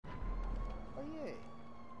he at?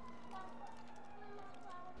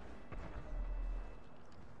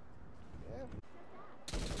 Yeah.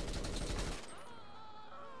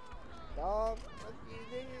 Dog, fuck you,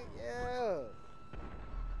 nigga. Yeah.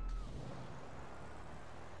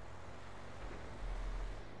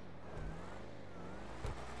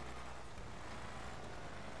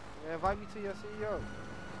 Yeah, invite me to your CEO.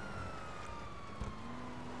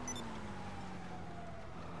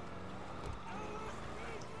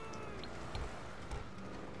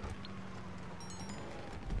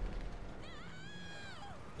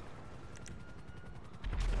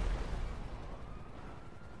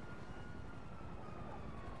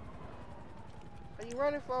 What you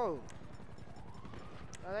running for?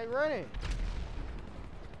 Are they running?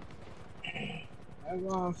 That's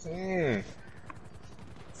what I'm saying.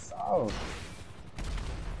 So.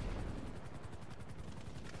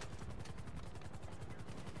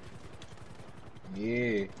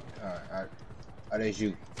 Yeah. Oh, that's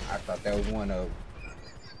you. I thought that was one of them.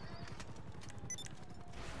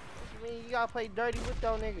 What you mean? You gotta play dirty with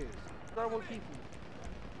those niggas. Normal people.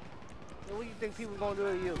 And what you think people gonna do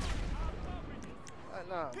to you?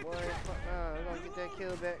 Nah, boy. Fuck nah. We're gonna get that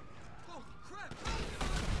kill back.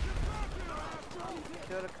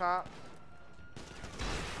 Kill the cops.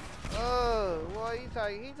 Oh, boy, he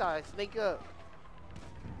trying to sneak up.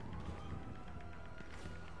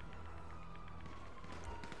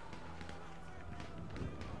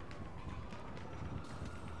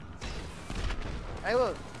 Hey,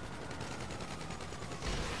 look.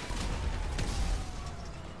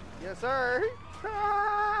 Yes, sir. You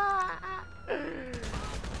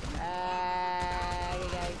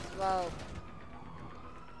got slow.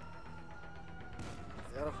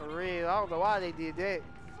 Yeah, for real. I don't know why they did that.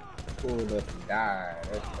 Pulled up and died.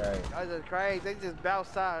 That's crazy. That's just crazy. They just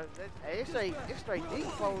bounced out. Hey, it's straight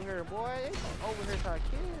deep over here, boy. They over here trying to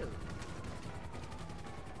kill.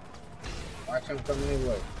 Watch him coming this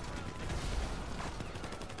way.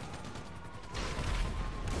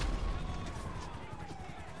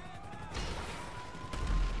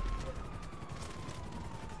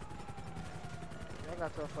 I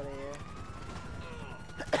got tough for the air.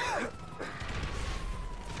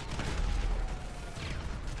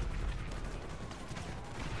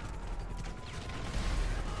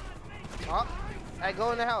 Oh, hey,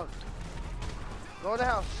 go in the house. Go in the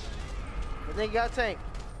house. The nigga got a tank.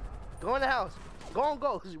 Go in the house. Go on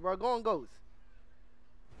ghost, bro. Go on ghost.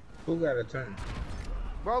 Who got a tank?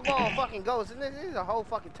 Bro, go on fucking ghost. And this is a whole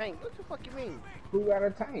fucking tank. What the fuck you mean? Who got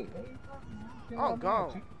a tank? Oh,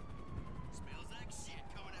 gone.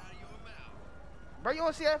 Bro, you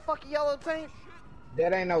wanna see that fucking yellow tank?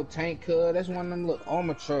 That ain't no tank, cuz. That's one of them little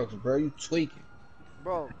armor trucks, bro. You tweaking.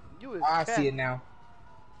 Bro, you is I see it now.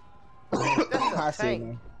 That's a I see it tank.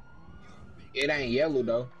 now. It ain't yellow,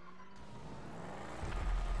 though.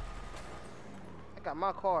 I got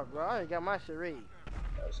my car, bro. I ain't got my shit ready.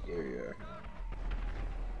 That's scary, yeah.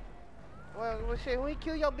 Well, shit, when we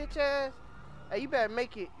kill your bitch ass, hey, you better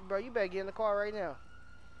make it, bro. You better get in the car right now.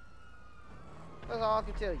 That's all I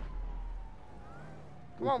can tell you.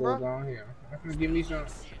 Come on, bro. On here. I'm gonna give me some.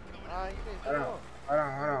 Alright, Hold on.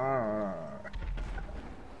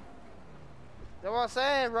 That's what I'm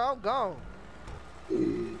saying, bro. I'm gone.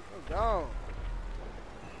 I'm gone.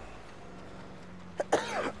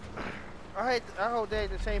 I hope they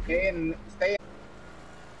the same people. Stay.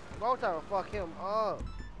 Bro, trying to fuck him up.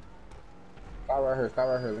 Stop right here. Stop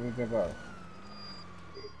right here. Let me jump out.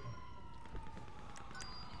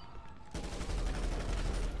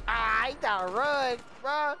 Ah, he trying to run,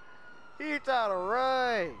 bro. He trying to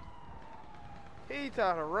run. He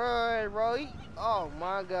trying to run, bro. Oh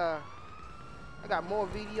my god. I got more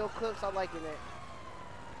video clips. I liking that.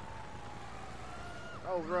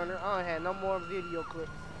 Oh, runner. I don't have no more video clips.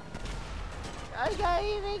 I can't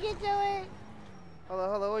even get to it. Hold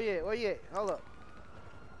up. Where you at? Hold up.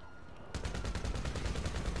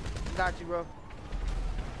 Got you, bro.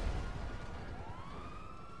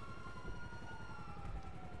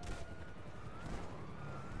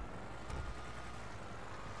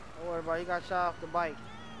 Don't worry about it. He got shot off the bike.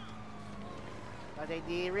 Like they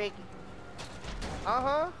did Ricky.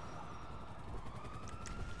 Uh-huh.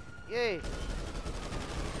 Yeah.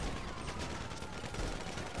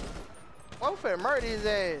 I'm finna murder his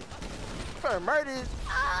ass. I'm finna murder his...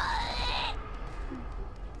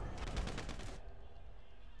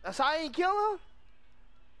 That's how I ain't kill him?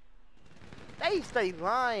 They stay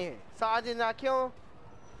lying. So I did not kill him?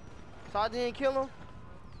 So I didn't kill him?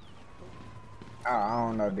 Oh, I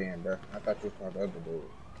don't know then, bro. I thought you was the other dude.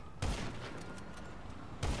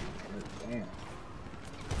 Damn.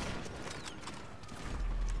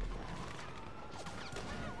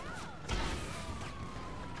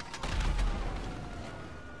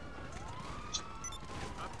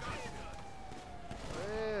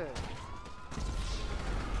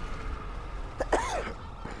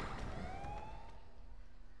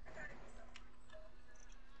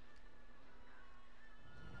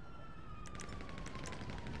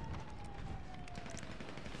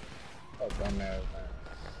 dumbass man.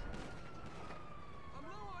 I'm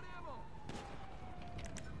low on ammo.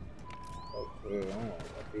 Oh, shit, I don't know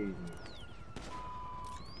what these niggas.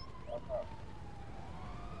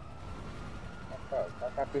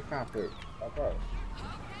 Fuck up this conflict. Fuck up.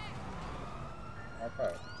 Fuck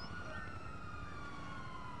up.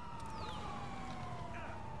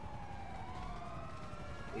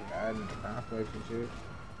 He hiding in the conflict and shit.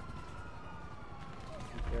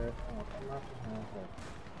 Okay, come out the conflict.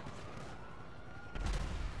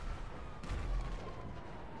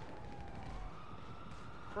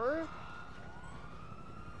 For real?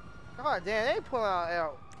 God damn, they pull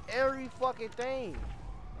out every fucking thing.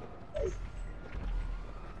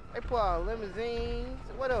 They pull out limousines.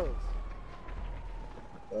 What else?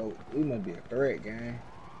 Oh, we must be a threat, gang.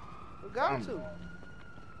 We got to.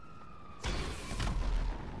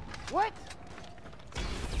 What?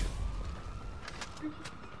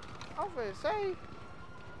 I'm finna say.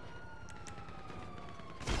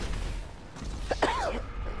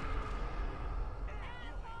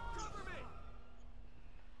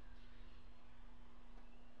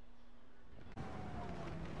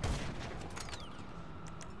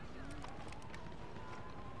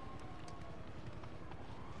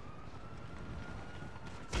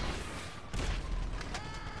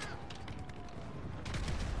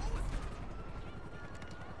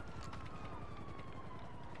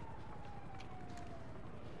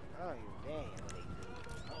 Oh, you damn what they do.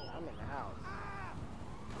 Oh, I'm in the house.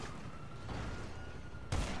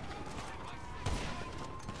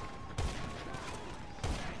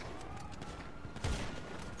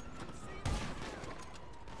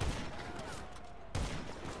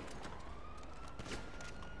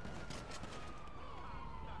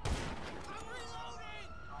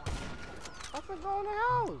 I'm finna go in the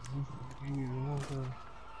house.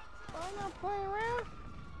 I'm not playing around.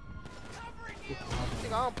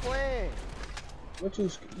 Nigga, I'm playing. What you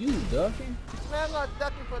ducking? Man, I'm not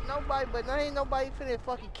ducking for nobody, but there ain't nobody finna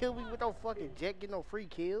fucking kill me with no fucking jet, get no free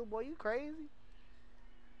kill. Boy, you crazy?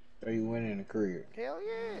 So you went in the crib? Hell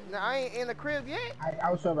yeah. Now, I ain't in the crib yet.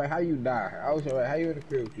 I was talking about how you die. I was talking about how you in the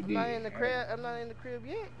crib, what you I'm did. not in the crib. I'm not in the crib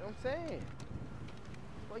yet. I'm saying.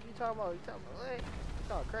 What you talking about? You talking about what? You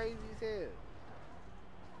talking crazy as hell.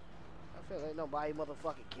 I feel like nobody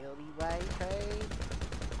motherfucking killed me, right? Crazy.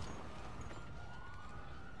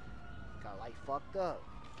 Got like fucked up.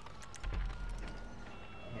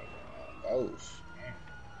 Oh, shit.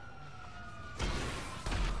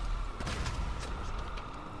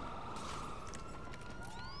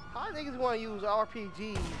 How niggas want to use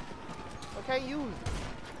RPGs but can't use it?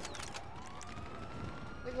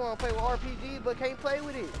 Niggas want to play with RPGs but can't play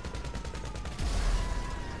with it.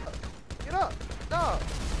 Get up. No.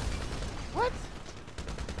 What?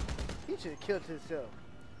 He should have killed himself.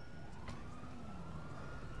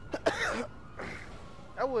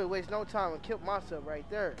 I wouldn't waste no time and kill myself right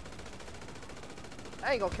there.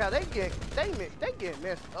 I ain't gonna count. They get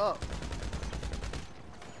messed up.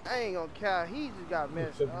 I ain't gonna count. He just got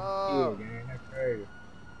messed up. Yeah, gang, that's crazy.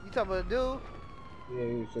 You talking about a dude? Yeah,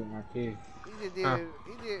 he took my kid. He just did.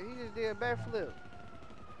 He just did a backflip.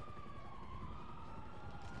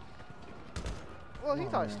 Well, he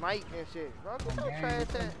started sniping and shit, bro. Get your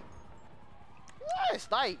trash ass. What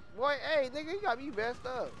snipe? Boy, hey, nigga, you got me messed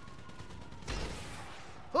up.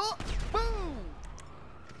 Huh? Boom!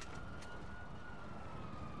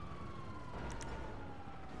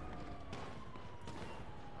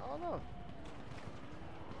 I don't know.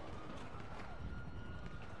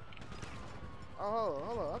 Oh,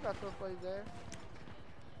 hold on. I got some place there.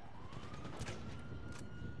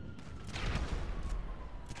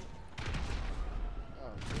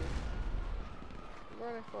 Oh, shit. What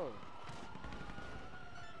running for?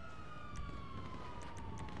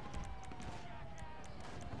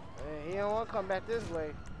 Hey, he don't want to come back this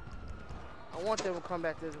way. I want them to come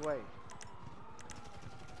back this way.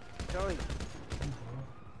 Show you.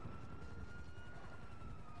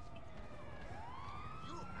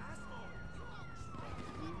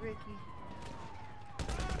 Ricky.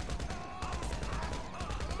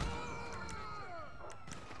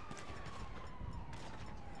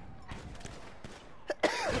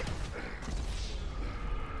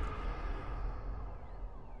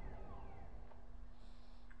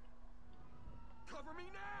 Cover me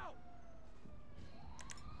now.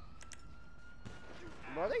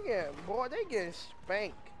 Boy, they getting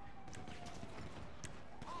spanked.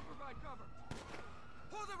 I'll provide cover.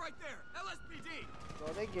 Hold it right there. LSPD. Bro,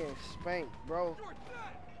 they getting spanked, bro. You're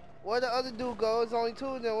dead. Where the other dude go? It's only two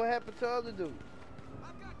of them. What happened to the other dude?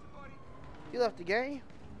 I've got you, buddy. He left the game?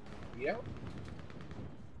 Yep.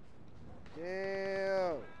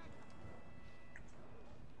 Damn.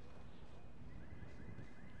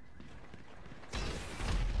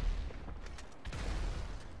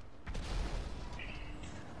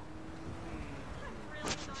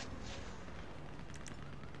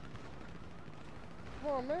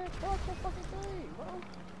 on, man. Cross your fucking thing, bro.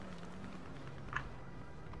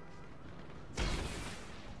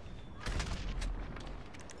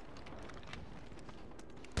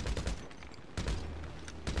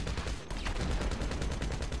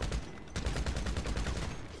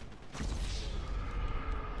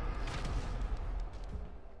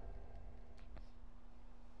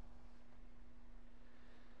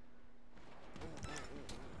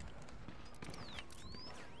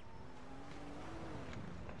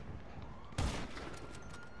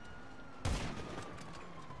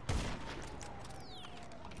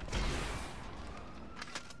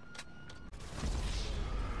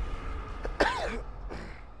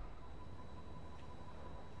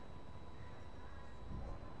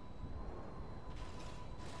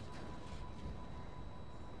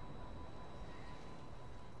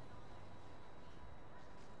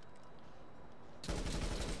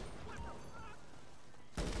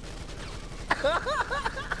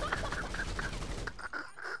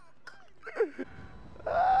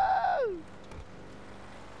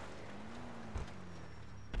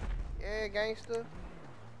 Yeah, gangster.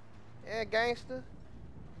 Yeah, gangster.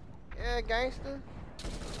 Yeah, gangster.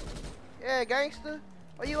 Yeah, gangster.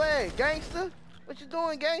 Where you at, gangster? What you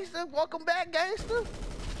doing, gangster? Welcome back, gangster.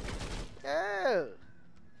 Yeah.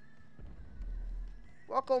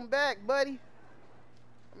 Welcome back, buddy.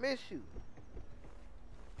 I miss you.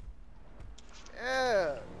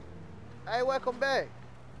 Yeah. Hey, welcome back.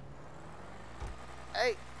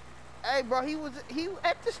 Hey, bro, he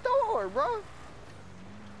at the store, bro.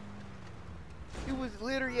 He was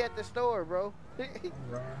literally at the store, bro.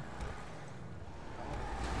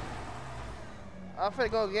 I'm finna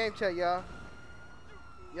go game check, y'all.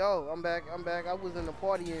 Yo, I'm back. I was in the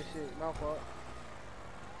party and shit. My fault.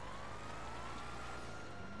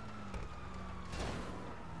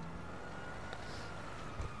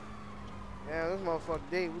 Yeah, this motherfucker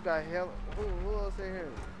deep. We got hell. Who else in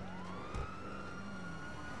here?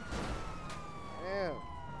 Damn.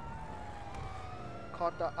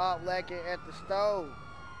 Caught the op lacking at the stove.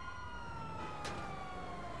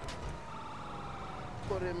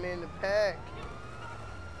 Put him in the pack.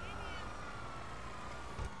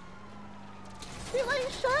 He like,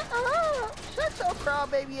 shut up. Shut your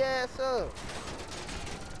crybaby ass up.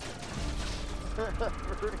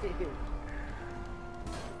 For real.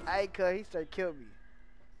 Hey, cuz, he started killing me.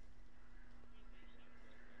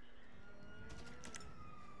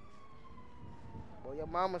 Boy, your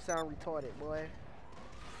mama sound retarded, boy.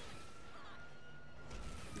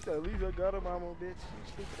 You said, at least I got a mama, bitch. You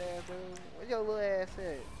stupid ass, dude. Where your little ass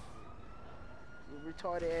at? You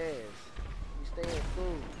retarded ass. You stay in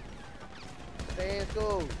school. Stay in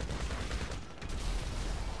school.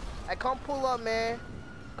 Hey, come pull up, man.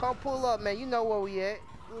 Come pull up, man. You know where we at.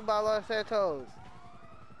 We by Los Santos.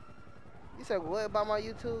 You said what about my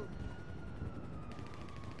YouTube?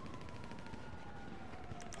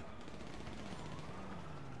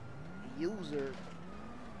 User.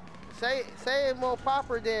 Say it more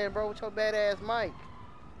proper then, bro, with your badass mic.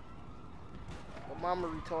 Your mama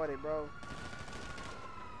retarded, bro.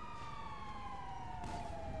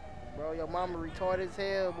 Bro, your mama retarded as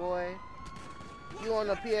hell, boy. You on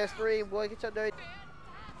the PS3, boy, get your dirty.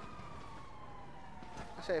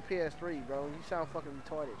 I said PS3, bro. You sound fucking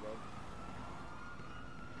retarded, bro.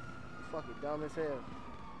 You fucking dumb as hell.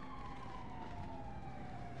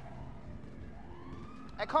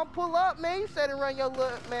 Hey, come pull up, man. You said to run your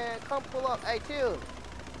look, man. Come pull up. Hey, chill.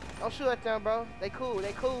 Don't shoot at them, bro. They cool,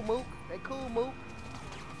 Mook. They cool, Mook.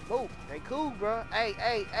 Mook, they cool, bro. Hey.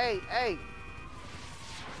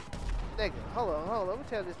 Nigga, hold on. Let me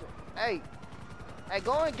tell this thing. Hey,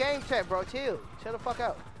 go in game chat, bro. Chill the fuck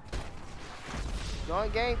out. Go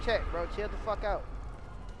in game chat, bro. Chill the fuck out.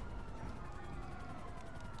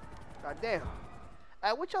 God damn.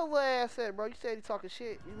 Hey, what your little ass said, bro? You said he talking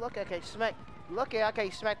shit. You lucky I can't smack. You lucky I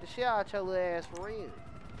can't smack the shit out your little ass for real.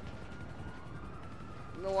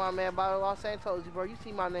 You know why I'm at by Los Santos, bro? You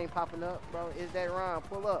see my name popping up, bro. Is that RONN?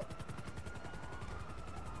 Pull up.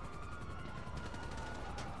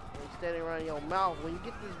 You steady around your mouth. When you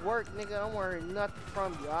get this work, nigga, I don't want to hear nothing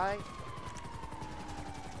from you, alright?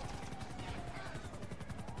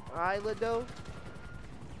 Alright, Lado?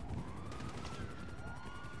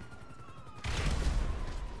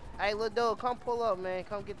 Hey, Lado, come pull up, man.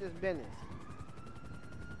 Come get this business.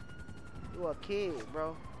 You a kid,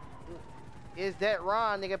 bro. Is that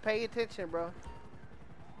RONN, nigga? Pay attention, bro.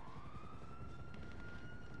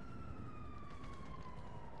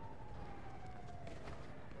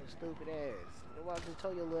 Stupid ass. Nobody just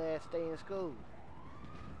told your little ass stay in school.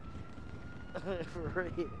 For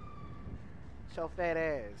real. Show fat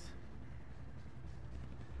ass.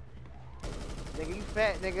 Nigga, you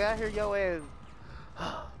fat, nigga. I hear your ass.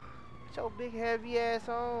 Put your big heavy ass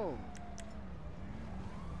on.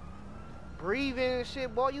 Breathing and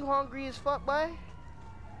shit, boy. You hungry as fuck, boy?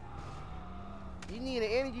 You need an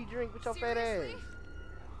energy drink with your fat ass.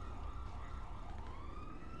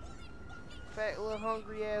 Fat little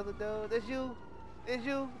hungry ass little dude. That's you. It's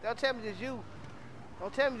you. Don't tell me it's you.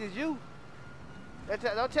 Don't tell me it's you.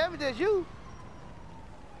 Don't tell me it's you.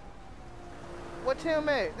 What Tim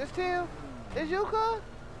at? This Tim? It's you, cuz?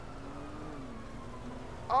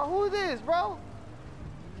 Oh, who is this, bro?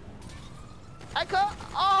 I cuz?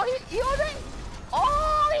 Oh, he on it?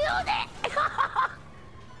 Oh, he on it!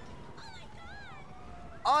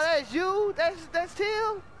 Oh, that's you? That's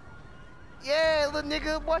Tim? Yeah, little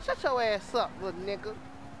nigga. Boy, shut your ass up, little nigga.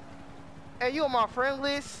 Hey, you on my friend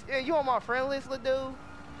list? Yeah, you on my friend list, little dude?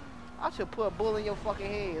 I should put a bullet in your fucking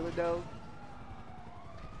head, little dude.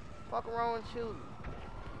 Fuck around with you.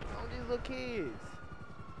 On these little kids.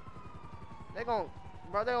 They gon'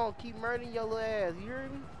 keep murdering your little ass. You hear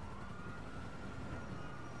me?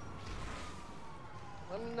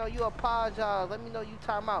 Let me know you apologize. Let me know you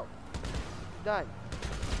time out. Done.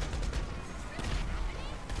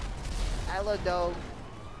 Hey, little dog.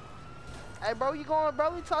 Hey, bro, you going, bro?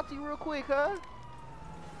 Let me talk to you real quick, huh?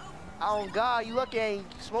 Oh, God, you lucky I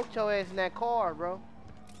ain't smoked your ass in that car, bro.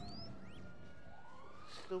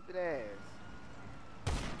 Stupid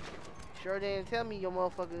ass. Sure didn't tell me your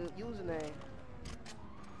motherfucking username.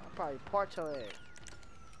 I probably part your ass.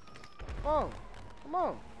 Come on. Come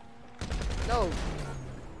on. No.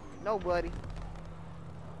 No, buddy.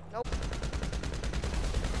 Nope.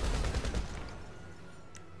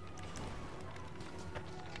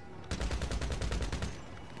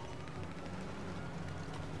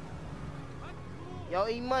 Yo,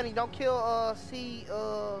 eat money. Don't kill C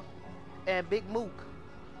and Big Mook.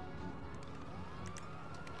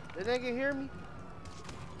 Did they nigga hear me?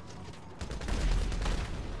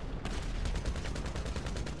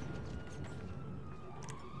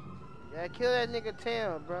 Yeah, kill that nigga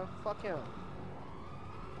Tim, bro. Fuck him.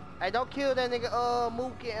 Hey, don't kill that nigga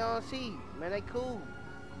Mook and C. Man, they cool.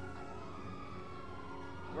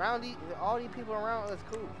 Around these, all these people around us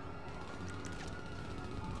cool.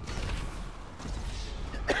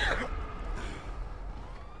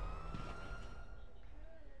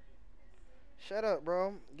 Shut up,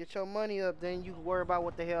 bro. Get your money up, then you can worry about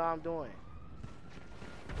what the hell I'm doing.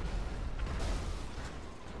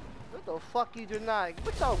 What the fuck you do not?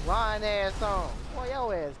 Put your lying ass on. Boy,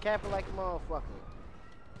 your ass capping like a motherfucker.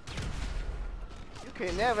 You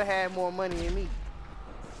can never have more money than me.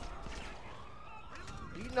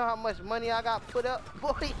 Do you know how much money I got put up?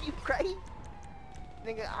 Boy, you crazy?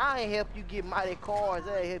 Nigga, I ain't help you get mighty cars.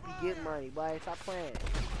 I ain't help you get money, boy. Stop playing.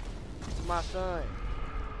 It's my son.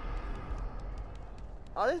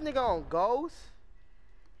 Oh, this nigga on Ghost?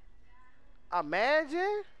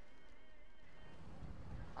 Imagine?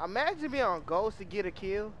 Imagine being on Ghost to get a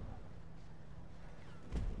kill.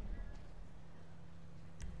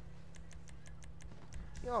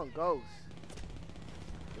 You on Ghost.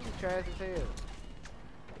 You trash as hell.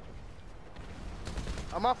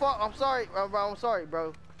 Oh, my fault. I'm sorry, bro. I'm sorry,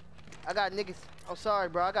 bro. I got niggas. I'm sorry,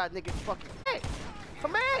 bro. I got niggas fucking. Hey,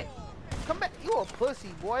 come back. Come back. You a pussy,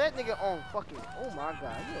 boy. That nigga on fucking. Oh my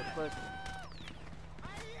god. You a pussy.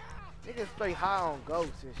 Niggas straight high on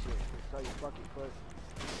Ghosts and shit. Straight fucking pussy.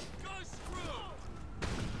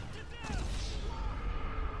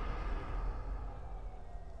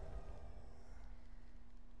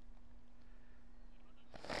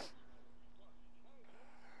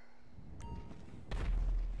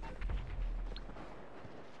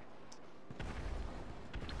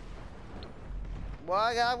 Boy,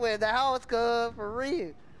 I got with the house, cuz, for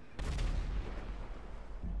real.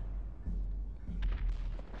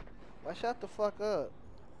 Boy, shut the fuck up.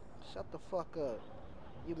 Shut the fuck up.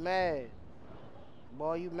 You mad.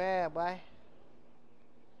 Boy, you mad, boy.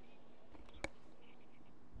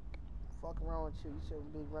 Fuck around with you. You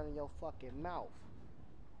shouldn't be running your fucking mouth.